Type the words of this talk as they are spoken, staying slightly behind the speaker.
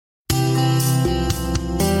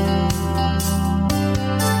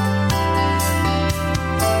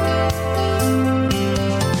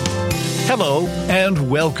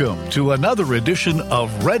Welcome to another edition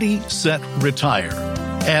of Ready, Set, Retire,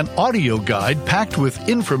 an audio guide packed with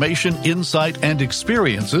information, insight, and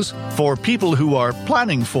experiences for people who are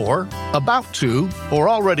planning for, about to, or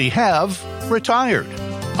already have retired.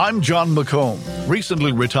 I'm John McComb,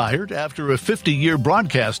 recently retired after a 50-year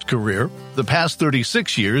broadcast career, the past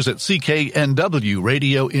 36 years at CKNW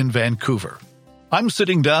Radio in Vancouver. I'm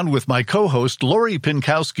sitting down with my co-host Lori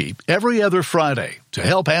Pinkowski every other Friday to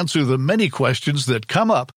help answer the many questions that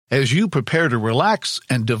come up as you prepare to relax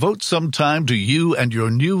and devote some time to you and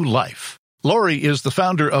your new life. Lori is the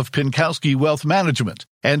founder of Pinkowski Wealth Management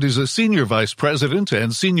and is a senior vice president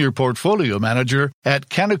and senior portfolio manager at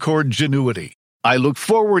Canaccord Genuity. I look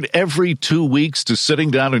forward every 2 weeks to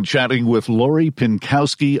sitting down and chatting with Lori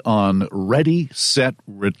Pinkowski on Ready, Set,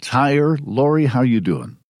 Retire. Lori, how you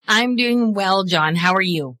doing? I'm doing well, John. How are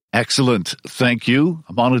you? Excellent. Thank you.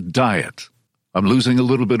 I'm on a diet. I'm losing a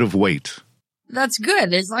little bit of weight. That's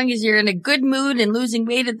good, as long as you're in a good mood and losing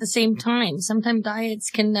weight at the same time. Sometimes diets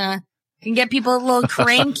can get people a little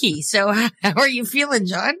cranky. So how are you feeling,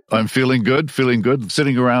 John? I'm feeling good.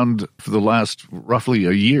 Sitting around for the last roughly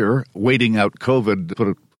a year, waiting out COVID, put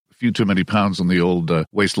a few too many pounds on the old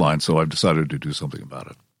waistline, so I've decided to do something about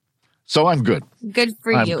it. So I'm good. Good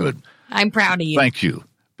for you. I'm good. I'm proud of you. Thank you.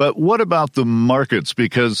 But what about the markets?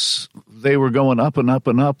 Because they were going up and up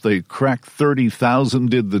and up. They cracked 30,000,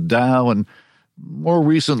 did the Dow, and more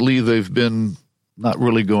recently they've been not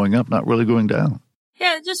really going up, not really going down.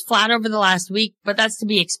 Yeah, just flat over the last week, but that's to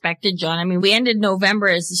be expected, John. I mean, we ended November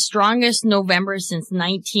as the strongest November since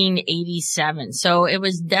 1987. So it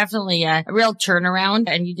was definitely a real turnaround,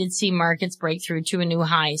 and you did see markets break through to a new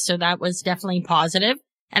high. So that was definitely positive.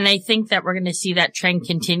 And I think that we're going to see that trend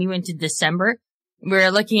continue into December.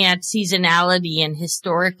 We're looking at seasonality and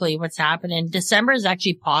historically what's happened. And December is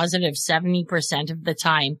actually positive 70% of the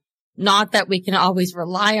time. Not that we can always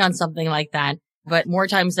rely on something like that, but more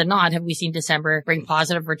times than not have we seen December bring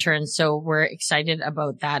positive returns. So we're excited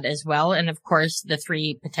about that as well. And of course, the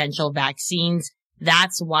 3 potential vaccines.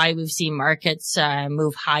 That's why we've seen markets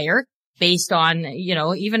move higher based on,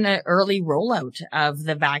 even an early rollout of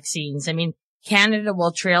the vaccines. I mean, Canada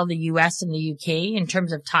will trail the US and the UK in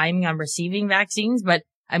terms of timing on receiving vaccines, but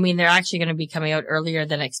I mean, they're actually going to be coming out earlier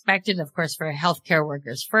than expected, of course, for healthcare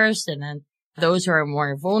workers first, and then those who are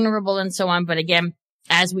more vulnerable and so on. But again,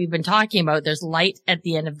 as we've been talking about, there's light at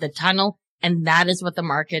the end of the tunnel, and that is what the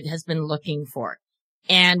market has been looking for.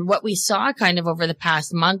 And what we saw kind of over the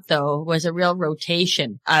past month, though, was a real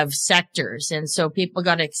rotation of sectors. And so people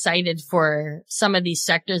got excited for some of these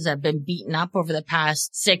sectors that have been beaten up over the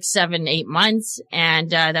past 6, 7, 8 months. And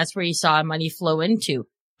that's where you saw money flow into.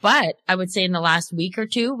 But I would say in the last week or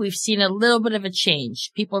two, we've seen a little bit of a change.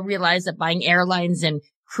 People realize that buying airlines and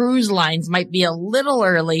cruise lines might be a little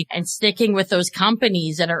early, and sticking with those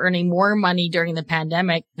companies that are earning more money during the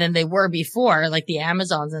pandemic than they were before, like the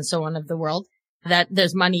Amazons and so on of the world. That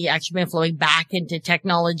there's money actually been flowing back into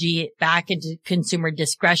technology, back into consumer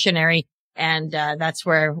discretionary, and that's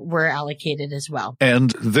where we're allocated as well. And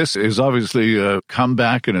this is obviously a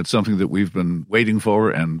comeback, and it's something that we've been waiting for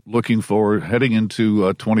and looking for heading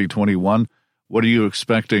into 2021. What are you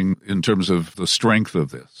expecting in terms of the strength of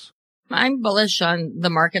this? I'm bullish on the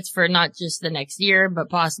markets for not just the next year, but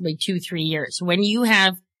possibly 2-3 years. When you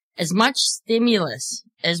have as much stimulus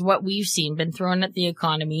as what we've seen been thrown at the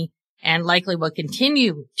economy, and likely will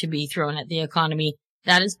continue to be thrown at the economy,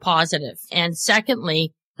 that is positive. And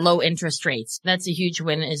secondly, low interest rates. That's a huge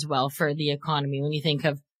win as well for the economy. When you think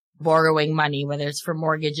of borrowing money, whether it's for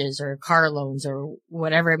mortgages or car loans or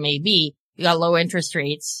whatever it may be, you got low interest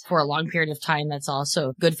rates for a long period of time. That's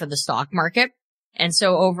also good for the stock market. And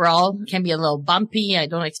so overall, it can be a little bumpy. I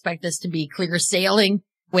don't expect this to be clear sailing.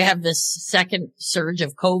 We have this second surge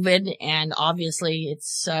of COVID, and obviously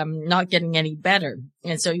it's not getting any better.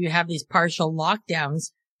 And so you have these partial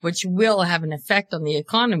lockdowns, which will have an effect on the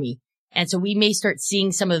economy. And so we may start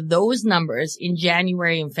seeing some of those numbers in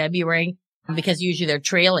January and February, because usually they're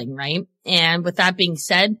trailing, right? And with that being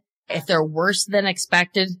said, if they're worse than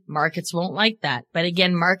expected, markets won't like that. But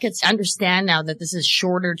again, markets understand now that this is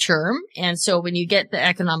shorter term. And so when you get the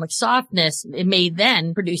economic softness, it may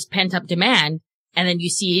then produce pent-up demand. And then you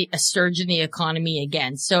see a surge in the economy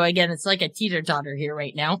again. So again, it's like a teeter-totter here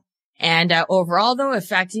right now. And overall, though, if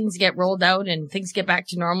vaccines get rolled out and things get back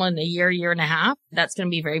to normal in a year and a half, that's going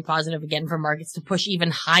to be very positive again for markets to push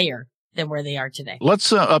even higher than where they are today.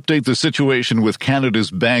 Let's update the situation with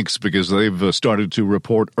Canada's banks, because they've started to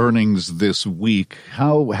report earnings this week.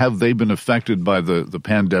 How have they been affected by the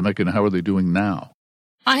pandemic, and how are they doing now?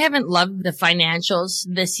 I haven't loved the financials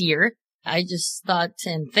this year. I just thought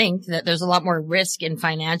and think that there's a lot more risk in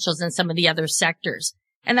financials than some of the other sectors.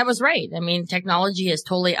 And that was right. I mean, technology has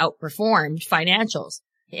totally outperformed financials.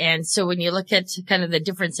 And so when you look at kind of the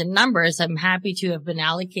difference in numbers, I'm happy to have been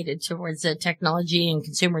allocated towards the technology and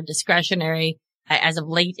consumer discretionary as of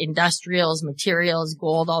late, industrials, materials,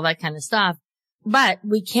 gold, all that kind of stuff. But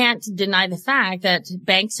we can't deny the fact that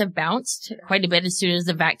banks have bounced quite a bit as soon as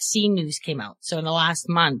the vaccine news came out. So in the last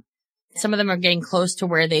month, some of them are getting close to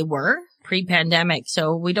where they were pre-pandemic.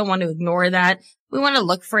 So we don't want to ignore that. We want to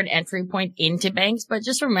look for an entry point into banks, but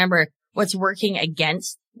just remember what's working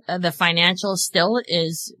against the financials still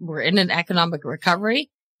is we're in an economic recovery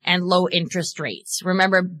and low interest rates.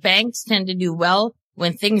 Remember, banks tend to do well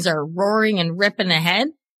when things are roaring and ripping ahead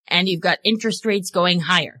and you've got interest rates going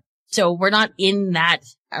higher. So we're not in that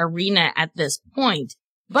arena at this point.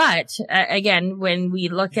 But again, when we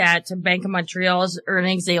look at Bank of Montreal's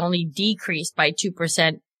earnings, they only decreased by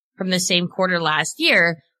 2% from the same quarter last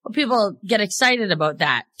year. Well, people get excited about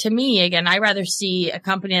that. To me, again, I rather see a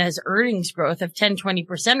company that has earnings growth of 10,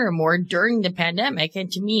 20% or more during the pandemic. And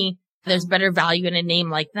to me, there's better value in a name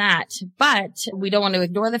like that. But we don't want to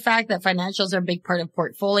ignore the fact that financials are a big part of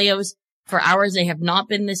portfolios. For ours, they have not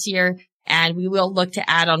been this year. And we will look to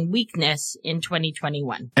add on weakness in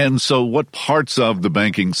 2021. And so what parts of the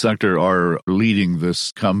banking sector are leading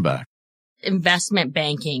this comeback? Investment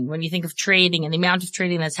banking. When you think of trading and the amount of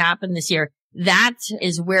trading that's happened this year, that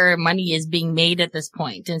is where money is being made at this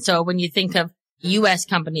point. And so when you think of U.S.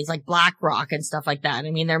 companies like BlackRock and stuff like that,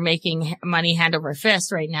 I mean, they're making money hand over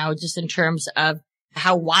fist right now just in terms of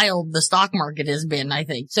how wild the stock market has been, I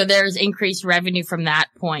think. So there's increased revenue from that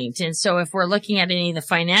point. And so if we're looking at any of the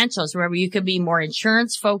financials, remember, you could be more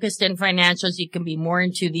insurance focused in financials. You can be more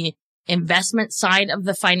into the investment side of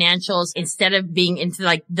the financials instead of being into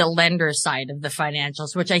like the lender side of the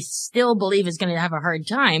financials, which I still believe is going to have a hard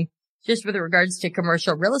time just with regards to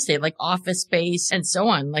commercial real estate, like office space and so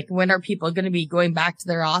on. Like, when are people going to be going back to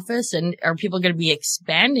their office, and are people going to be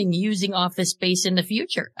expanding using office space in the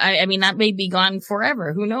future? I mean, that may be gone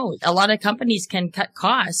forever. Who knows? A lot of companies can cut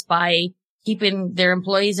costs by keeping their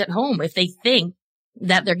employees at home if they think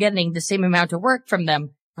that they're getting the same amount of work from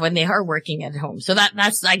them when they are working at home. So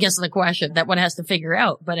that's, I guess, the question that one has to figure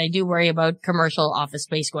out. But I do worry about commercial office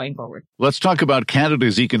space going forward. Let's talk about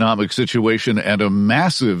Canada's economic situation and a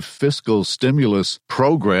massive fiscal stimulus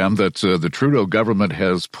program that the Trudeau government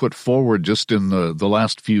has put forward just in the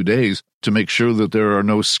last few days to make sure that there are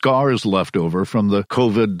no scars left over from the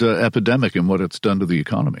COVID epidemic and what it's done to the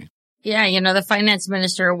economy. Yeah, the finance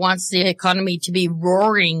minister wants the economy to be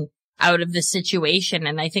roaring out of the situation.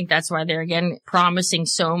 And I think that's why they're, again, promising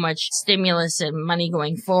so much stimulus and money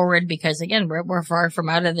going forward, because, again, we're far from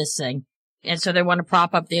out of this thing. And so they want to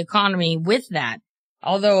prop up the economy with that.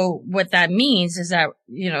 Although what that means is that,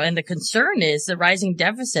 and the concern is the rising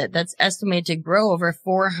deficit that's estimated to grow over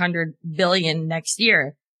 $400 billion next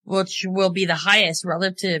year, which will be the highest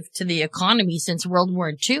relative to the economy since World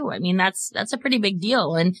War II. I mean, that's a pretty big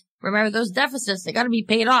deal. And remember, those deficits, they got to be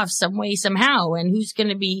paid off some way, somehow. And who's going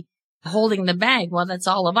to be holding the bag? Well, that's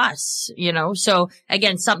all of us, So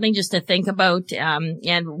again, something just to think about.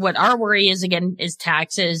 And what our worry is, again, is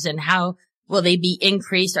taxes and how will they be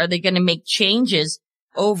increased? Are they going to make changes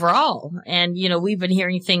overall? And, we've been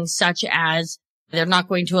hearing things such as they're not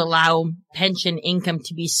going to allow pension income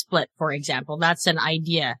to be split, for example. That's an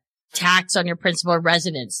idea. Tax on your principal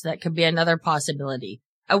residence. That could be another possibility.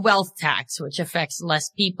 A wealth tax, which affects less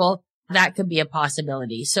people. That could be a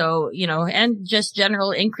possibility. So, and just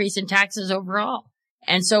general increase in taxes overall.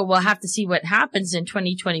 And so we'll have to see what happens in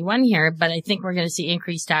 2021 here, but I think we're going to see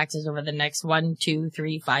increased taxes over the next 1, 2,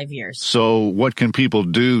 3, 5 years. So what can people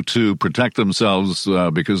do to protect themselves?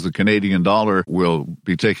 Because the Canadian dollar will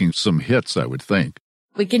be taking some hits, I would think.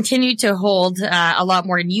 We continue to hold a lot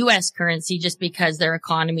more in U.S. currency just because their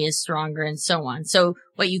economy is stronger and so on. So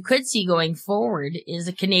what you could see going forward is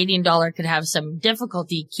the Canadian dollar could have some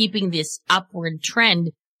difficulty keeping this upward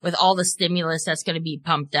trend with all the stimulus that's going to be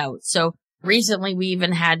pumped out. So recently we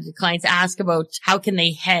even had clients ask about how can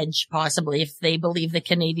they hedge possibly if they believe the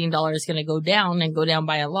Canadian dollar is going to go down and go down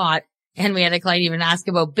by a lot. And we had a client even ask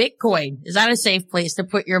about Bitcoin. Is that a safe place to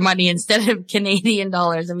put your money instead of Canadian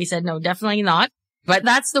dollars? And we said, no, definitely not. But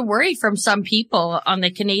that's the worry from some people on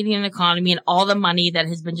the Canadian economy and all the money that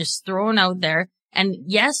has been just thrown out there. And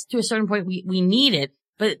yes, to a certain point, we need it,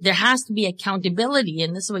 but there has to be accountability.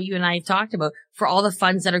 And this is what you and I have talked about for all the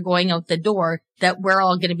funds that are going out the door that we're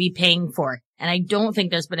all going to be paying for. And I don't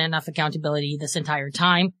think there's been enough accountability this entire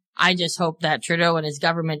time. I just hope that Trudeau and his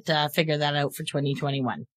government figure that out for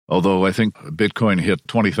 2021. Although I think Bitcoin hit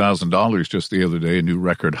 $20,000 just the other day, a new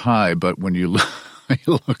record high. But when you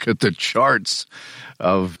You look at the charts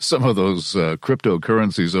of some of those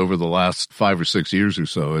cryptocurrencies over the last 5 or 6 years or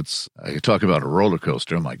so. You talk about a roller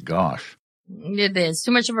coaster. Oh my gosh. It is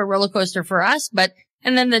too much of a roller coaster for us,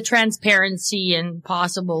 and then the transparency and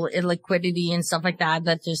possible illiquidity and stuff like that,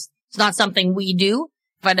 it's not something we do.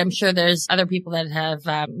 But I'm sure there's other people that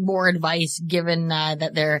have more advice given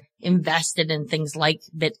that they're invested in things like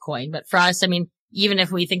Bitcoin. But for us, I mean, even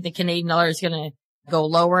if we think the Canadian dollar is going to go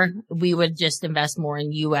lower, we would just invest more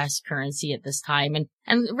in U.S. currency at this time and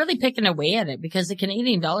really picking away at it, because the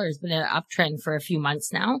Canadian dollar has been an uptrend for a few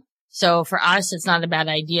months now. So for us, it's not a bad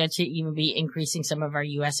idea to even be increasing some of our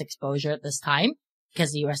U.S. exposure at this time,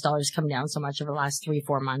 because the U.S. dollar has come down so much over the last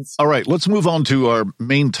 3-4 months. All right, let's move on to our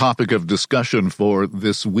main topic of discussion for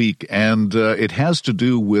this week, and it has to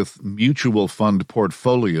do with mutual fund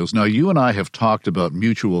portfolios. Now, you and I have talked about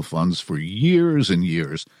mutual funds for years and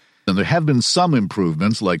years, and there have been some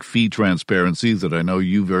improvements like fee transparency that I know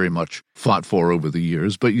you very much fought for over the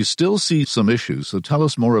years, but you still see some issues. So tell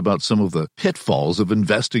us more about some of the pitfalls of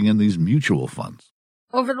investing in these mutual funds.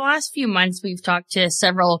 Over the last few months, we've talked to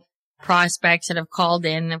several prospects that have called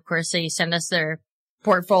in. Of course, they send us their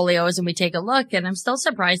portfolios and we take a look, and I'm still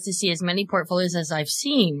surprised to see as many portfolios as I've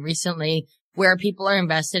seen recently where people are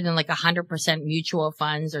invested in like 100% mutual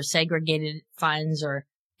funds or segregated funds or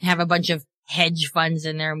have a bunch of hedge funds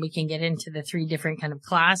in there, and we can get into the 3 different kind of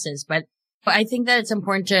classes. But I think that it's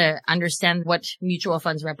important to understand what mutual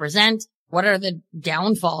funds represent, what are the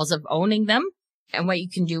downfalls of owning them, and what you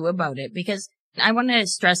can do about it. Because I want to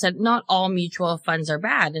stress that not all mutual funds are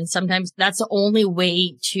bad. And sometimes that's the only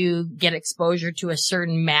way to get exposure to a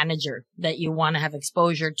certain manager that you want to have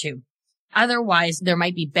exposure to. Otherwise, there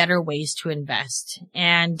might be better ways to invest.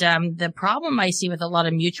 And the problem I see with a lot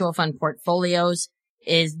of mutual fund portfolios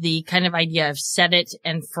is the kind of idea of set it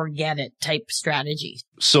and forget it type strategy.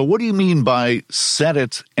 So what do you mean by set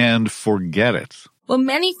it and forget it? Well,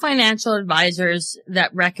 many financial advisors that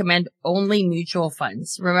recommend only mutual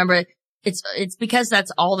funds, remember, it's because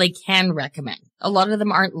that's all they can recommend. A lot of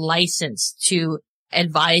them aren't licensed to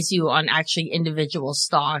advise you on actually individual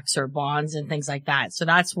stocks or bonds and things like that. So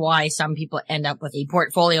that's why some people end up with a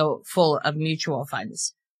portfolio full of mutual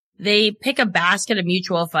funds. They pick a basket of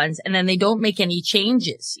mutual funds and then they don't make any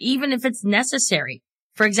changes, even if it's necessary.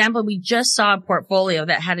 For example, we just saw a portfolio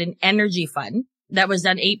that had an energy fund that was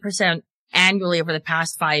done 8% annually over the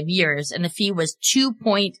past 5 years, and the fee was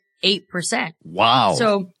 2.8%. Wow.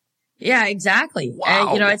 So, yeah, exactly.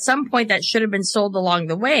 Wow. At some point that should have been sold along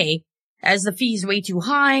the way, as the fee is way too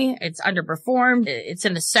high, it's underperformed, it's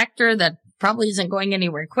in a sector that probably isn't going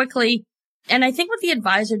anywhere quickly. And I think what the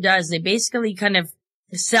advisor does, they basically kind of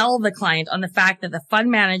sell the client on the fact that the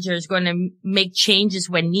fund manager is going to make changes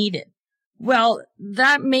when needed. Well,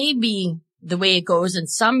 that may be the way it goes in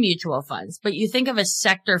some mutual funds, but you think of a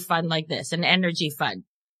sector fund like this, an energy fund.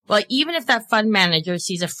 Well, even if that fund manager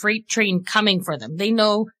sees a freight train coming for them, they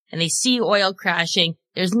know and they see oil crashing,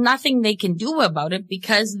 there's nothing they can do about it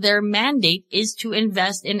because their mandate is to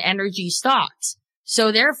invest in energy stocks.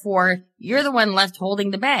 So therefore, you're the one left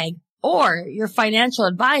holding the bag, or your financial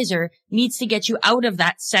advisor needs to get you out of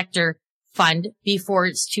that sector fund before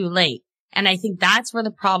it's too late. And I think that's where the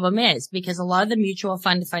problem is, because a lot of the mutual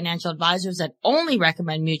fund financial advisors that only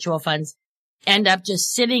recommend mutual funds end up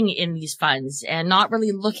just sitting in these funds and not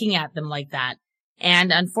really looking at them like that.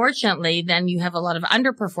 And unfortunately, then you have a lot of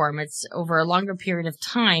underperformance over a longer period of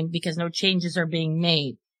time because no changes are being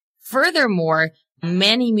made. Furthermore,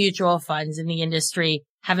 many mutual funds in the industry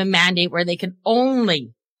have a mandate where they can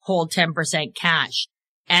only hold 10% cash.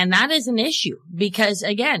 And that is an issue because,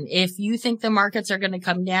 again, if you think the markets are going to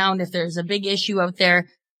come down, if there's a big issue out there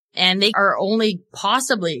and they are only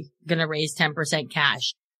possibly going to raise 10%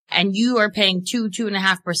 cash, and you are paying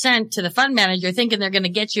 2.5% to the fund manager thinking they're going to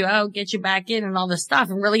get you out, get you back in and all this stuff,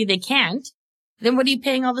 and really they can't, then what are you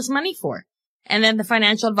paying all this money for? And then the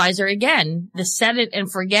financial advisor, again, the set it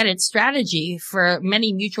and forget it strategy for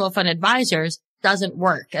many mutual fund advisors doesn't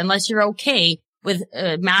work unless you're okay with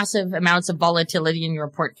massive amounts of volatility in your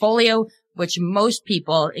portfolio, which most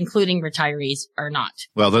people, including retirees, are not.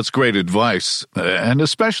 Well, that's great advice, and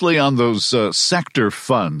especially on those sector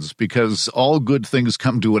funds, because all good things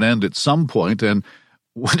come to an end at some point, and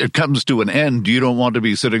when it comes to an end, you don't want to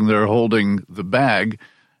be sitting there holding the bag,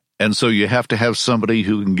 and so you have to have somebody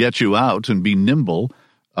who can get you out and be nimble,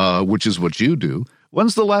 which is what you do.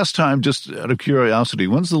 When's the last time, just out of curiosity,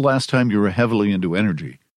 when's the last time you were heavily into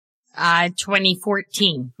energy?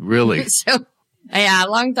 2014. Really? So, yeah, a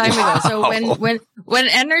long time ago. So when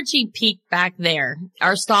energy peaked back there,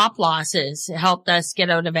 our stop losses helped us get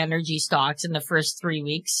out of energy stocks in the first 3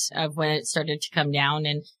 weeks of when it started to come down.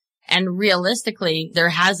 And And realistically, there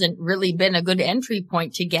hasn't really been a good entry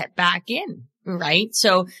point to get back in, right?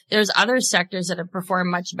 So there's other sectors that have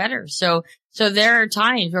performed much better. So there are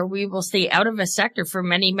times where we will stay out of a sector for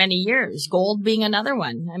many, many years, gold being another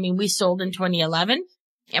one. I mean, we sold in 2011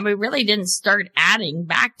 and we really didn't start adding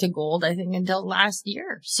back to gold, I think, until last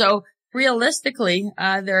year. So realistically,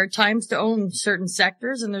 there are times to own certain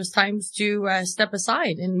sectors and there's times to step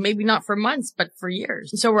aside, and maybe not for months, but for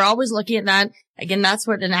years. So we're always looking at that. Again, that's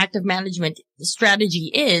what an active management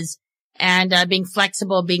strategy is. And being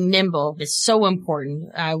flexible, being nimble is so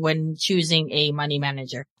important when choosing a money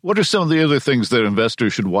manager. What are some of the other things that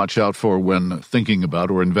investors should watch out for when thinking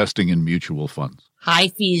about or investing in mutual funds? High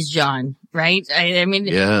fees, John, right? I mean,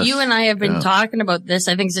 yes, you and I have been talking about this,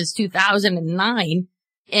 I think, since 2009.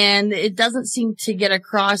 And it doesn't seem to get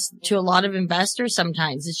across to a lot of investors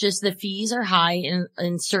sometimes. It's just the fees are high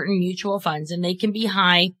in certain mutual funds, and they can be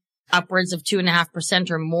high, upwards of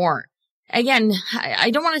 2.5% or more. Again, I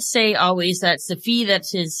don't want to say always that's the fee that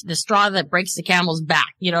is the straw that breaks the camel's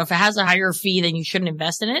back. You know, if it has a higher fee, then you shouldn't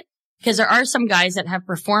invest in it, because there are some guys that have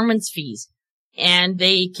performance fees and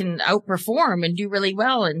they can outperform and do really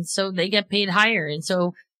well. And so they get paid higher. And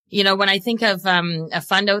so, you know, when I think of a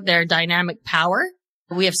fund out there, Dynamic Power,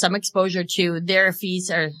 we have some exposure to, their fees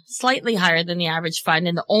are slightly higher than the average fund.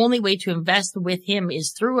 And the only way to invest with him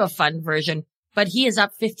is through a fund version. But he is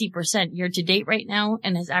up 50% year to date right now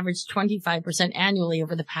and has averaged 25% annually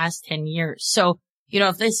over the past 10 years. So, you know,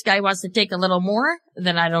 if this guy wants to take a little more,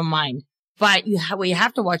 then I don't mind. But what you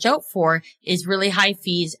have to watch out for is really high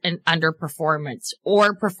fees and underperformance,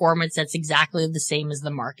 or performance that's exactly the same as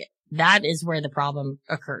the market. That is where the problem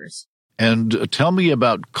occurs. And tell me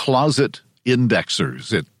about closet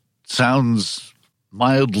indexers. It sounds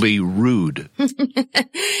mildly rude.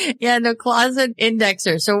 Yeah, no, closet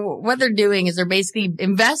indexer. So what they're doing is they're basically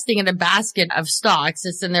investing in a basket of stocks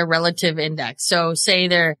that's in their relative index. So say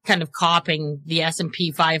they're kind of copying the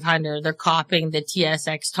S&P 500, they're copying the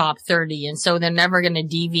TSX top 30. And so they're never going to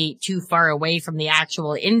deviate too far away from the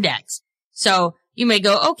actual index. So you may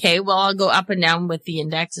go, okay, well, I'll go up and down with the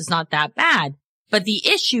index. It's not that bad. But the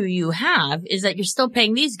issue you have is that you're still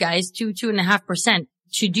paying these guys 2.5%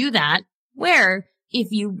 to do that, where if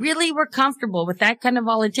you really were comfortable with that kind of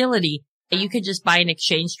volatility, you could just buy an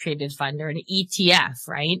exchange traded fund or an ETF,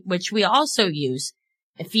 right? Which we also use.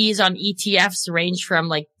 The fees on ETFs range from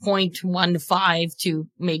like 0.15 to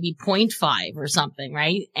maybe 0.5 or something,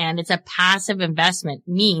 right? And it's a passive investment,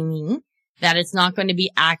 meaning that it's not going to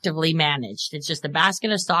be actively managed. It's just a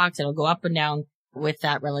basket of stocks. It'll go up and down with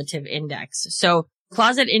that relative index. So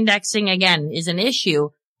closet indexing, again, is an issue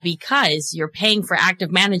because you're paying for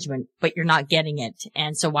active management, but you're not getting it.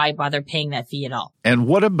 And so why bother paying that fee at all? And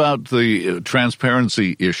what about the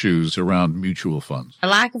transparency issues around mutual funds? A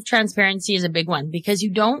lack of transparency is a big one because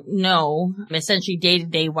you don't know essentially day to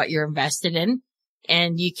day what you're invested in.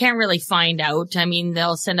 And you can't really find out. I mean,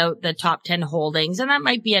 they'll send out the top 10 holdings and that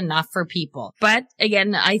might be enough for people. But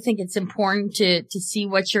again, I think it's important to see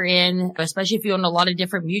what you're in, especially if you own a lot of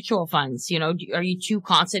different mutual funds. You know, are you too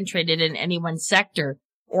concentrated in any one sector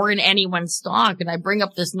or in any one stock? And I bring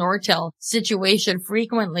up this Nortel situation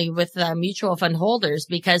frequently with mutual fund holders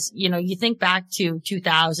because, you know, you think back to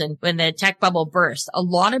 2000 when the tech bubble burst. A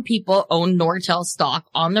lot of people owned Nortel stock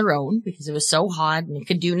on their own because it was so hot and it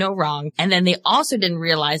could do no wrong. And then they also didn't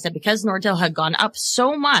realize that because Nortel had gone up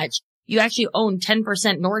so much, you actually owned 10%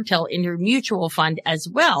 Nortel in your mutual fund as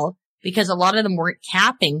well, because a lot of them weren't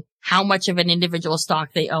capping how much of an individual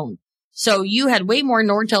stock they owned. So you had way more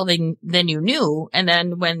Nortel than you knew. And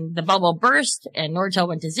then when the bubble burst and Nortel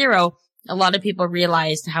went to zero, a lot of people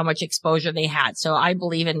realized how much exposure they had. So I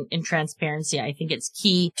believe in transparency. I think it's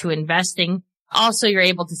key to investing. Also, you're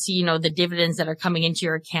able to see, you know, the dividends that are coming into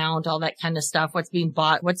your account, all that kind of stuff, what's being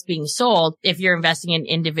bought, what's being sold if you're investing in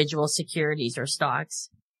individual securities or stocks.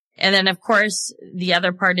 And then, of course, the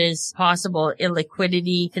other part is possible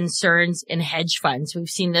illiquidity concerns in hedge funds. We've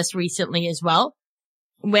seen this recently as well.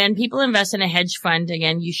 When people invest in a hedge fund,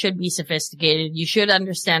 again, you should be sophisticated. You should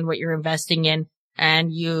understand what you're investing in.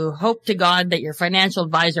 And you hope to God that your financial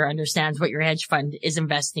advisor understands what your hedge fund is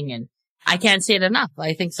investing in. I can't say it enough.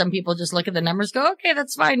 I think some people just look at the numbers, go, okay,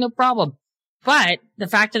 that's fine, no problem. But the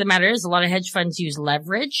fact of the matter is a lot of hedge funds use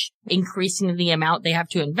leverage, increasing the amount they have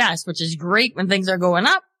to invest, which is great when things are going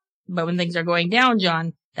up. But when things are going down,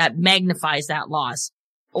 John, that magnifies that loss.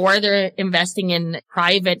 Or they're investing in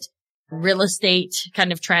private real estate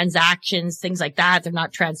kind of transactions, things like that. They're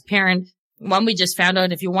not transparent. One we just found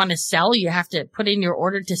out, if you want to sell, you have to put in your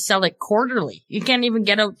order to sell it quarterly. You can't even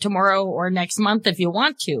get out tomorrow or next month if you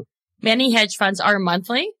want to. Many hedge funds are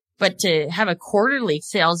monthly, but to have a quarterly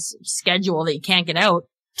sales schedule that you can't get out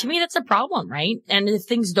To me, that's a problem, right? And if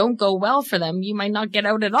things don't go well for them, you might not get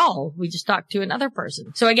out at all. We just talked to another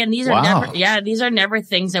person. So again, these are never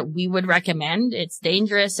things that we would recommend. It's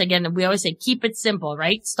dangerous. Again, we always say keep it simple,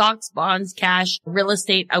 right? Stocks, bonds, cash, real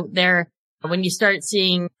estate out there. When you start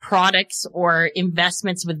seeing products or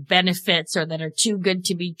investments with benefits or that are too good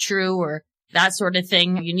to be true or that sort of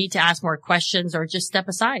thing, you need to ask more questions or just step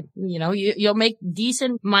aside. You'll make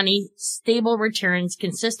decent money, stable returns,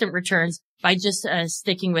 consistent returns by just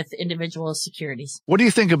sticking with individual securities. What do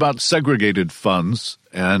you think about segregated funds,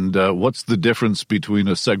 and what's the difference between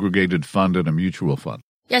a segregated fund and a mutual fund?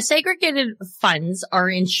 Yeah, segregated funds are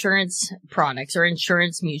insurance products or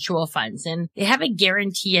insurance mutual funds, and they have a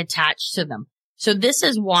guarantee attached to them. So this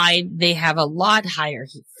is why they have a lot higher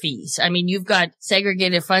fees. I mean, you've got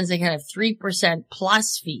segregated funds that can have 3%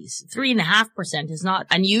 plus fees. 3.5% is not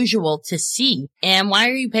unusual to see. And why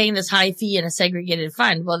are you paying this high fee in a segregated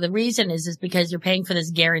fund? Well, the reason is because you're paying for this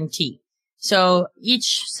guarantee. So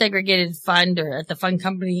each segregated fund or at the fund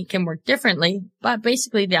company can work differently, but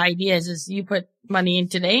basically the idea is you put money in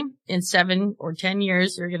today, in 7 or 10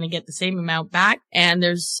 years, you're going to get the same amount back. And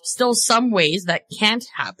there's still some ways that can't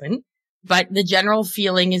happen. But the general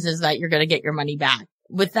feeling is that you're going to get your money back.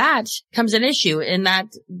 With that comes an issue in that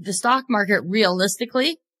the stock market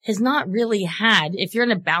realistically has not really had, if you're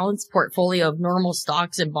in a balanced portfolio of normal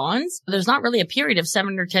stocks and bonds, there's not really a period of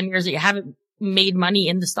 7 or 10 years that you haven't made money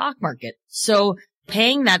in the stock market. So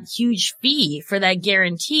paying that huge fee for that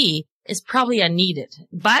guarantee is probably unneeded.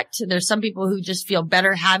 But there's some people who just feel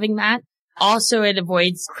better having that. Also, it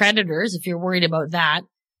avoids creditors if you're worried about that.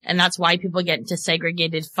 And that's why people get into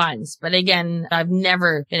segregated funds. But again, I've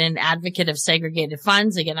never been an advocate of segregated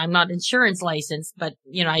funds. Again, I'm not insurance licensed, but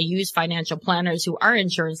I use financial planners who are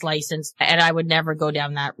insurance licensed, and I would never go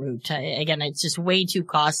down that route. Again, it's just way too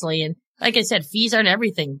costly. And like I said, fees aren't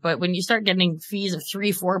everything, but when you start getting fees of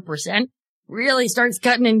 3-4%, really starts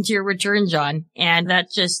cutting into your return, John. And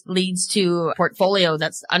that just leads to a portfolio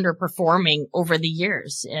that's underperforming over the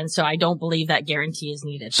years. And so I don't believe that guarantee is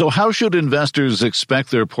needed. So how should investors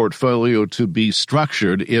expect their portfolio to be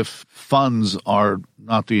structured if funds are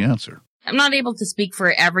not the answer? I'm not able to speak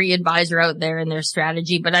for every advisor out there and their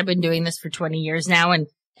strategy, but I've been doing this for 20 years now. And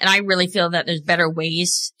I really feel that there's better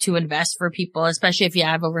ways to invest for people, especially if you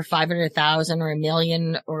have over 500,000 or $1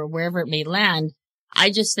 million or wherever it may land. I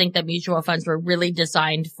just think that mutual funds were really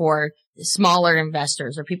designed for smaller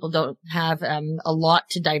investors or people don't have a lot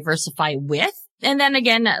to diversify with. And then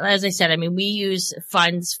again, as I said, I mean, we use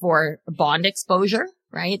funds for bond exposure,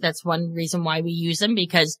 right? That's one reason why we use them,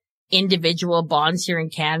 because individual bonds here in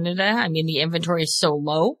Canada, I mean, the inventory is so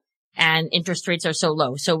low and interest rates are so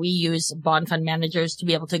low. So we use bond fund managers to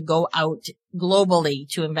be able to go out globally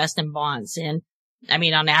to invest in bonds. And I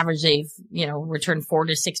mean, on average, they've, returned 4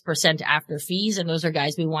 to 6% after fees. And those are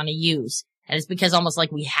guys we want to use. And it's because almost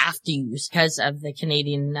like we have to use because of the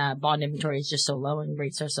Canadian bond inventory is just so low and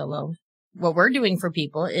rates are so low. What we're doing for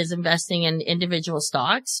people is investing in individual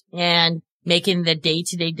stocks and making the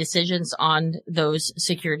day-to-day decisions on those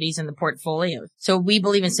securities in the portfolio. So we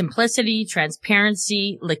believe in simplicity,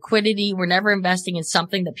 transparency, liquidity. We're never investing in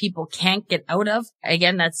something that people can't get out of.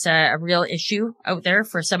 Again, that's a real issue out there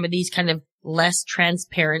for some of these kind of less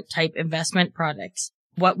transparent type investment products.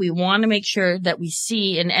 What we want to make sure that we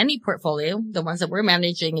see in any portfolio, the ones that we're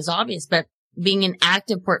managing is obvious, but being an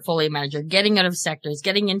active portfolio manager, getting out of sectors,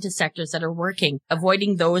 getting into sectors that are working,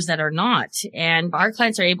 avoiding those that are not. And our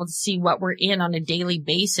clients are able to see what we're in on a daily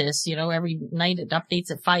basis. Every night it updates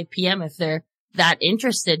at 5 p.m. if they're that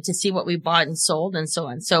interested to see what we bought and sold and so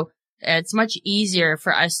on. So it's much easier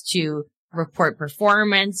for us to report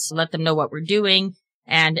performance, let them know what we're doing.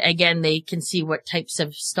 And again, they can see what types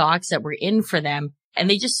of stocks that we're in for them, and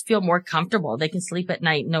they just feel more comfortable. They can sleep at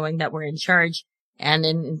night knowing that we're in charge. And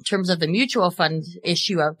in terms of the mutual fund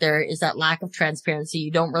issue out there is that lack of transparency.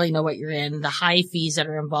 You don't really know what you're in, the high fees that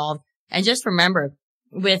are involved. And just remember,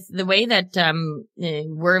 with the way that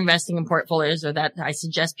we're investing in portfolios, or that I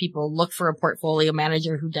suggest people look for a portfolio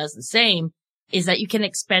manager who does the same, is that you can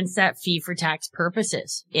expense that fee for tax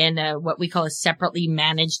purposes in what we call a separately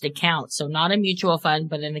managed account. So not a mutual fund,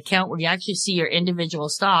 but an account where you actually see your individual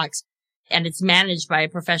stocks and it's managed by a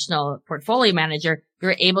professional portfolio manager.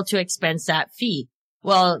 You're able to expense that fee.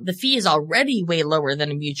 Well, the fee is already way lower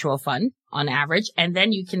than a mutual fund on average. And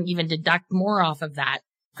then you can even deduct more off of that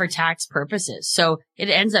for tax purposes. So it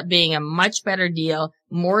ends up being a much better deal,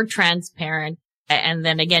 more transparent. And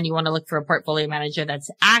then again, you want to look for a portfolio manager that's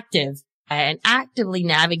active and actively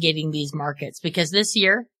navigating these markets, because this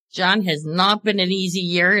year, John, has not been an easy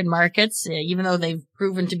year in markets, even though they've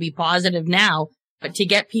proven to be positive now. but to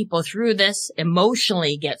get people through this,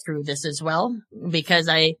 emotionally get through this as well, because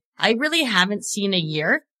I really haven't seen a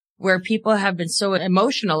year where people have been so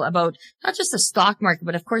emotional about not just the stock market,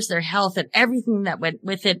 but of course their health and everything that went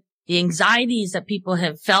with it. The anxieties that people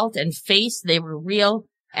have felt and faced, they were real.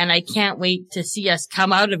 And I can't wait to see us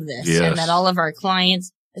come out of this. Yes. And that all of our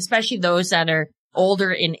clients, especially those that are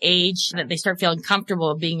older in age, that they start feeling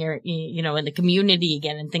comfortable being, in the community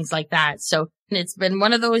again and things like that. So it's been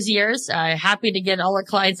one of those years. Happy to get all our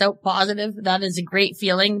clients out positive. That is a great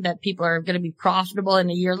feeling that people are going to be profitable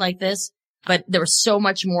in a year like this. But there was so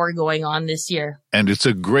much more going on this year. And it's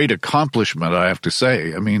a great accomplishment, I have to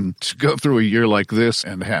say. I mean, to go through a year like this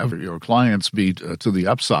and have your clients be to the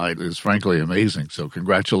upside is frankly amazing. So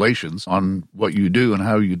congratulations on what you do and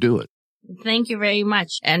how you do it. Thank you very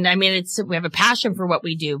much. And I mean, we have a passion for what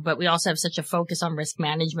we do, but we also have such a focus on risk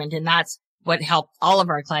management. And that's what helped all of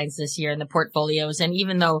our clients this year in the portfolios. And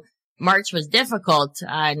even though March was difficult,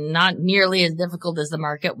 not nearly as difficult as the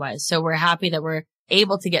market was. So we're happy that we're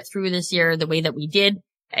able to get through this year the way that we did,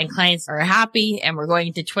 and clients are happy, and we're going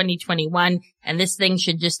into 2021, and this thing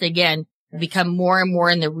should just again become more and more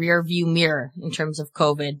in the rear view mirror in terms of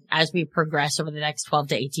COVID as we progress over the next 12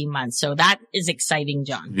 to 18 months. So that is exciting,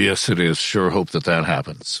 John. Yes, it is. Sure hope that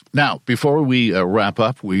happens. Now, before we wrap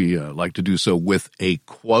up, we like to do so with a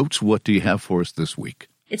quote. What do you have for us this week?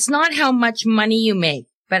 It's not how much money you make,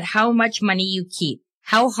 but how much money you keep,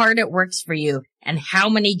 how hard it works for you, and how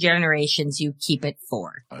many generations you keep it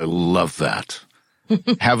for. I love that.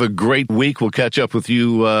 Have a great week. We'll catch up with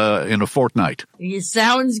you in a fortnight.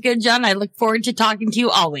 Sounds good, John. I look forward to talking to you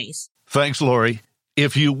always. Thanks, Lori.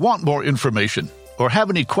 If you want more information or have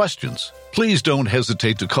any questions, please don't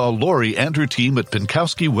hesitate to call Lori and her team at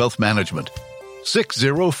Pinkowski Wealth Management.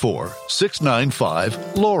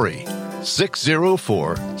 604-695-LORI.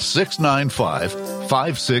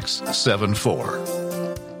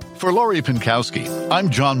 604-695-5674. For Lori Pinkowski, I'm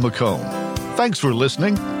John McComb. Thanks for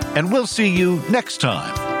listening, and we'll see you next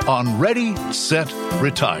time on Ready, Set,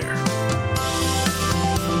 Retire.